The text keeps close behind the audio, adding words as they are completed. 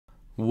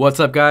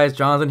What's up, guys?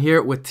 Jonathan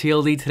here with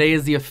TLD. Today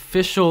is the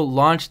official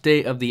launch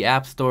date of the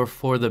App Store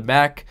for the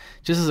Mac.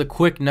 Just as a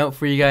quick note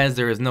for you guys,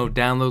 there is no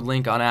download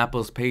link on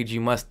Apple's page. You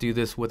must do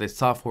this with a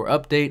software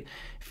update.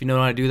 If you know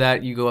how to do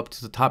that, you go up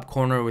to the top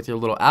corner with your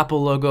little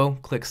Apple logo,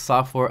 click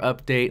software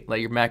update,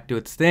 let your Mac do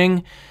its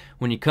thing.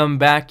 When you come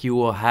back, you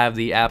will have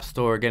the App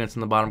Store. Again, it's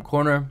in the bottom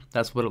corner.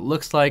 That's what it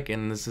looks like,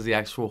 and this is the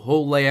actual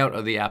whole layout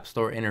of the App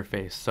Store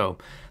interface. So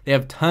they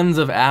have tons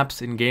of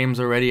apps and games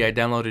already. I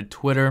downloaded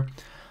Twitter.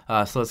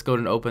 So let's go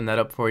ahead and open that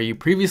up for you.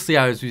 Previously,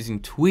 I was using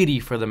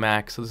Tweety for the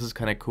Mac, so this is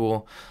kind of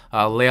cool.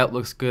 Layout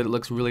looks good. It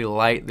looks really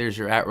light. There's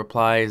your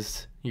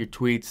 @replies, your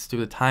tweets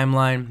through the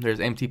timeline. There's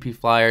MTP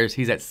flyers.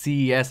 He's at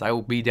CES. I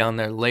will be down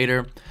there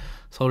later.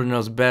 Soldier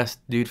Knows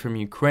Best, dude from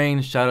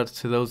Ukraine. Shout outs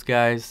to those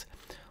guys.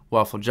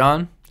 Waffle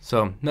John.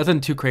 So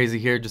nothing too crazy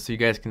here, just so you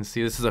guys can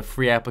see. This is a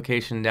free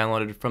application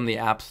downloaded from the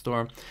App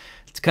Store.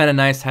 It's kind of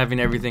nice having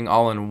everything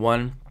all in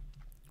one.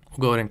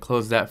 We'll go ahead and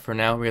close that for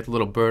now. We got the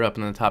little bird up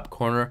in the top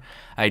corner.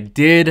 I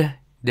did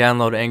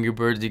download Angry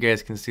Birds. You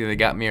guys can see they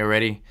got me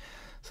already.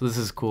 So this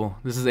is cool.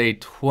 This is a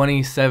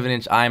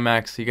 27-inch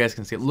iMac, so you guys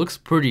can see it looks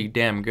pretty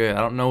damn good. I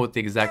don't know what the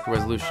exact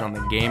resolution on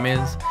the game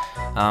is,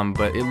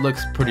 but it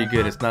looks pretty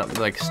good. It's not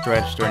like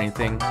stretched or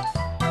anything.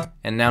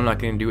 And now I'm not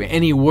going to do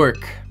any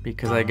work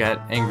because I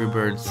got Angry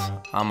Birds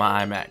on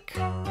my iMac.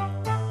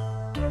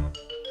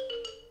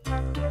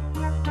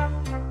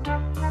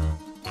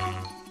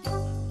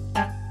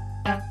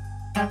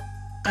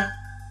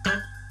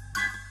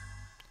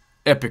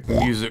 Epic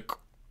music.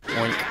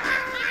 Oink.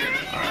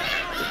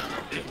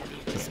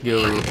 Let's go,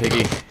 little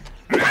piggy.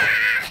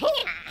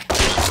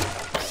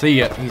 See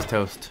ya. He's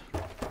toast.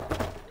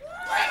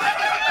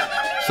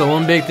 So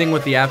one big thing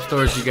with the App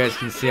Store is you guys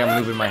can see I'm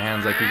moving my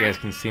hands like you guys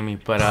can see me,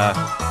 but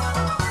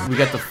we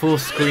got the full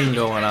screen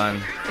going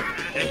on.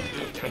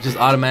 It just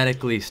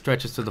automatically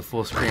stretches to the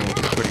full screen, which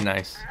is pretty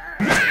nice.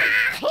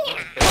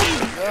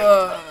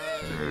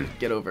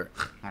 Get over.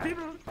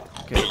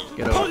 Okay,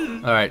 get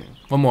over. All right,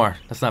 one more.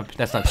 That's not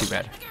too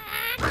bad.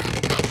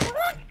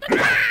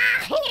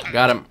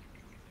 Got him.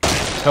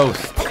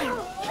 Toast.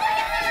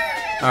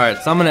 All right,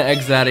 so I'm gonna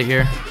exit out of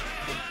here.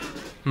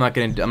 I'm not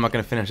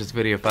gonna finish this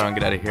video if I don't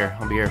get out of here.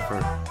 I'll be here for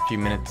a few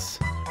minutes.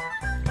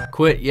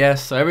 Quit,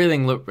 yes. So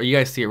everything you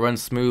guys see it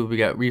runs smooth. We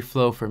got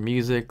reflow for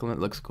music. It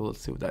looks cool. Let's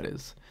see what that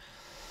is.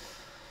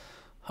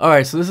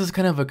 Alright, so this is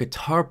kind of a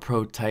Guitar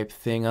Pro type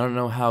thing. I don't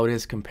know how it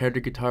is compared to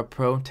Guitar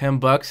Pro.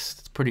 $10.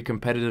 It's pretty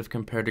competitive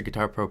compared to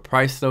Guitar Pro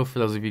price though, for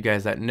those of you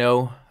guys that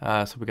know.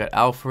 So we got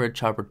Alfred,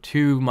 Chopper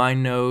 2,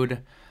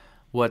 MyNode,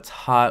 What's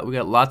Hot. We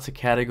got lots of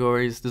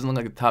categories. Doesn't look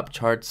like the top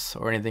charts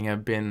or anything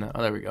have been.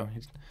 Oh, there we go.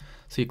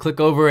 So you click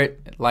over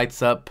it, it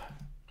lights up.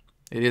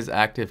 It is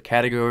active.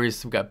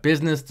 Categories. We've got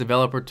business,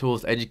 developer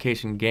tools,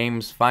 education,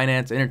 games,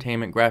 finance,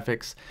 entertainment,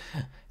 graphics,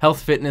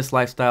 health, fitness,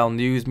 lifestyle,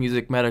 news,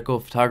 music, medical,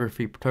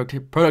 photography,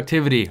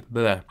 productivity,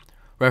 blah,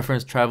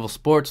 reference, travel,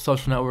 sports,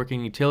 social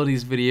networking,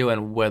 utilities, video,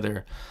 and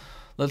weather.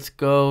 Let's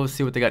go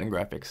see what they got in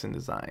graphics and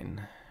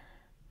design.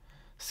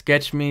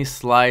 Sketch Me,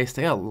 Slice,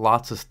 they got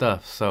lots of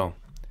stuff. So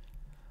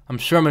I'm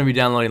sure I'm going to be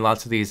downloading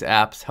lots of these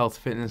apps. Health,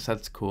 fitness,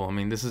 that's cool. I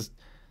mean, this is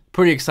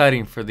pretty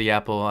exciting for the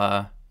Apple,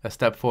 a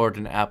step forward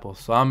in Apple.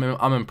 So I'm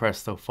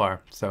impressed so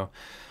far. So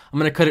I'm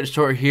gonna cut it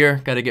short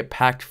here. Got to get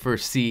packed for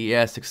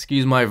CES.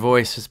 Excuse my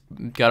voice, just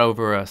got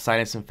over a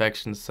sinus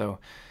infection, so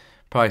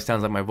probably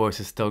sounds like my voice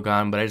is still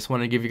gone. But I just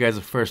want to give you guys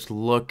a first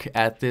look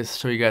at this,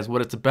 show you guys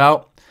what it's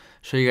about,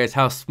 show you guys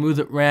how smooth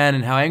it ran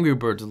and how Angry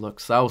Birds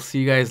looks. So I will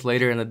see you guys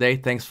later in the day.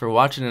 Thanks for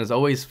watching, and as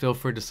always, feel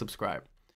free to subscribe.